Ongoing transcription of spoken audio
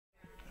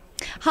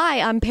Hi,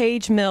 I'm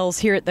Paige Mills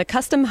here at the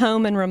Custom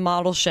Home and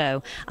Remodel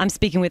Show. I'm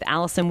speaking with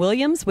Allison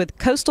Williams with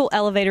Coastal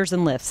Elevators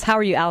and Lifts. How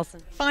are you,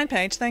 Allison? Fine,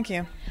 Paige. Thank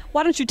you.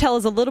 Why don't you tell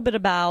us a little bit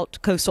about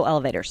Coastal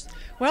Elevators?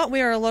 Well,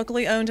 we are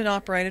locally owned and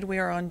operated. We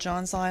are on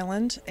Johns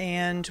Island,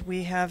 and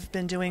we have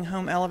been doing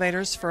home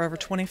elevators for over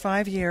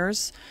 25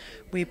 years.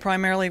 We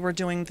primarily were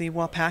doing the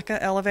Wapaka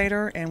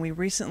elevator, and we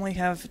recently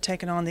have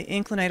taken on the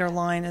Inclinator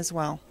line as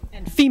well.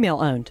 And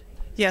female-owned.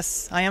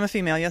 Yes, I am a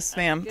female. Yes,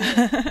 ma'am.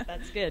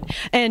 That's good.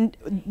 And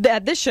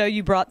at this show,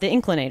 you brought the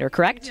Inclinator,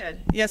 correct? We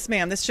did. Yes,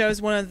 ma'am. This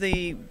shows one of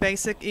the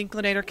basic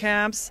Inclinator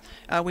cabs.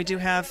 We do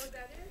have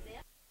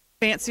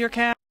fancier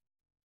cabs.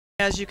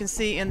 As you can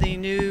see in the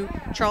new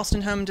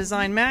Charleston Home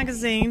Design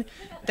magazine,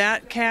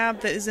 that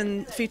cab that is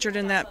featured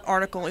in that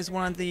article is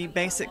one of the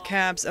basic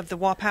cabs of the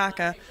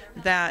Wapaka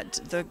that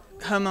the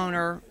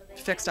homeowner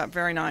fixed up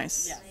very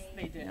nice. Yes,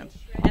 they did. Yeah.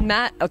 And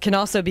that can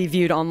also be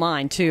viewed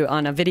online, too,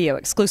 on a video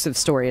exclusive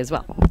story as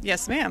well.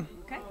 Yes, ma'am.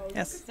 Okay.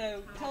 Yes.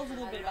 So tell us a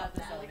little bit about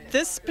this elevator.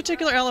 This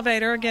particular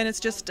elevator, again,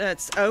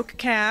 it's oak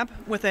cab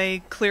with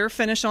a clear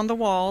finish on the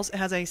walls. It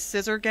has a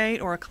scissor gate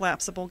or a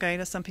collapsible gate,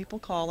 as some people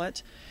call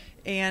it.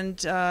 And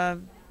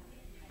that's,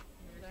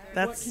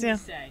 what can you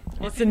say?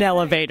 It's an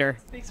elevator.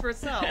 It speaks for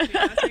itself. You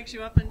know, it takes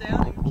you up and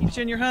down and keeps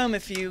you in your home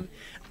if you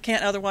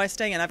can't otherwise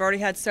stay in. I've already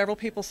had several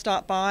people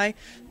stop by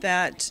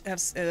that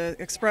have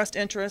expressed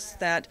interest,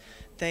 that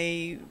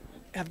they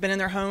have been in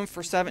their home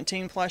for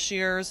 17 plus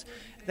years.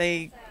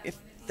 If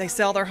they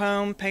sell their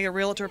home, pay a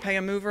realtor, pay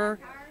a mover,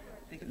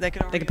 they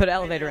could put an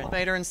elevator in.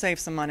 And save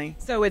some money.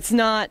 So it's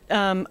not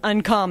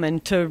uncommon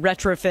to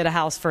retrofit a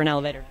house for an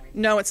elevator?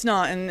 No, it's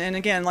not. And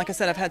again, like I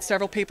said, I've had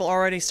several people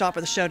already stop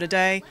at the show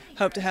today.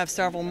 Hope to have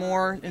several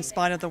more in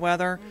spite of the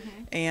weather.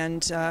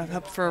 And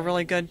hope for a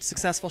really good,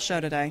 successful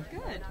show today.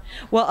 Good.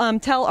 Well,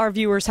 tell our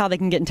viewers how they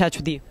can get in touch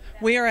with you.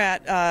 We are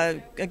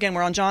at, again,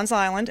 we're on Johns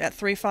Island at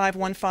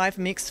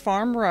 3515 Meeks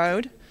Farm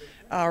Road.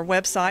 Our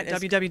website is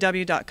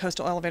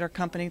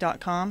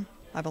www.coastalelevatorcompany.com,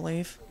 I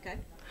believe. Okay.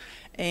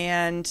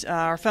 And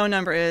our phone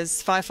number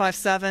is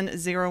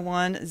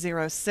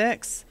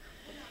 557-0106.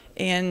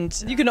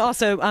 And you can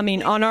also,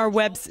 on our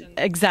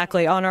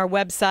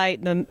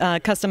website, the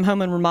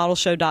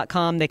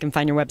CustomHomeAndRemodelShow.com, they can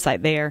find your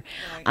website there.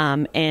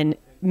 Right. And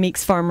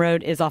Meeks Farm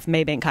Road is off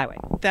Maybank Highway.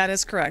 That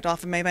is correct,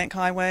 off of Maybank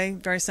Highway,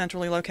 very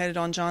centrally located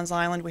on Johns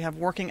Island. We have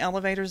working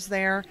elevators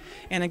there.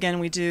 And again,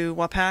 we do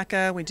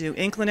Wapaka, we do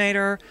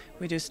Inclinator,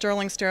 we do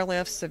Sterling stair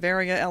lifts,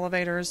 Severia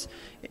elevators.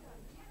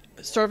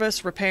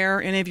 Service,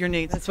 repair, any of your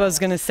needs. That's what I was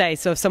going to say.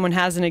 So if someone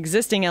has an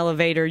existing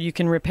elevator, you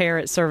can repair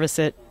it, service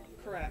it.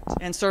 Correct.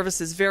 And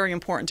service is very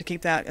important to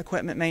keep that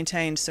equipment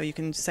maintained so you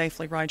can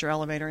safely ride your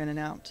elevator in and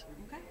out.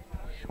 Okay.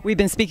 We've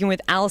been speaking with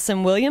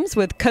Allison Williams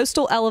with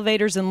Coastal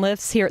Elevators and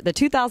Lifts here at the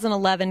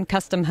 2011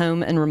 Custom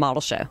Home and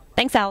Remodel Show.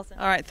 Thanks, Allison.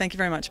 All right. Thank you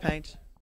very much, Paige.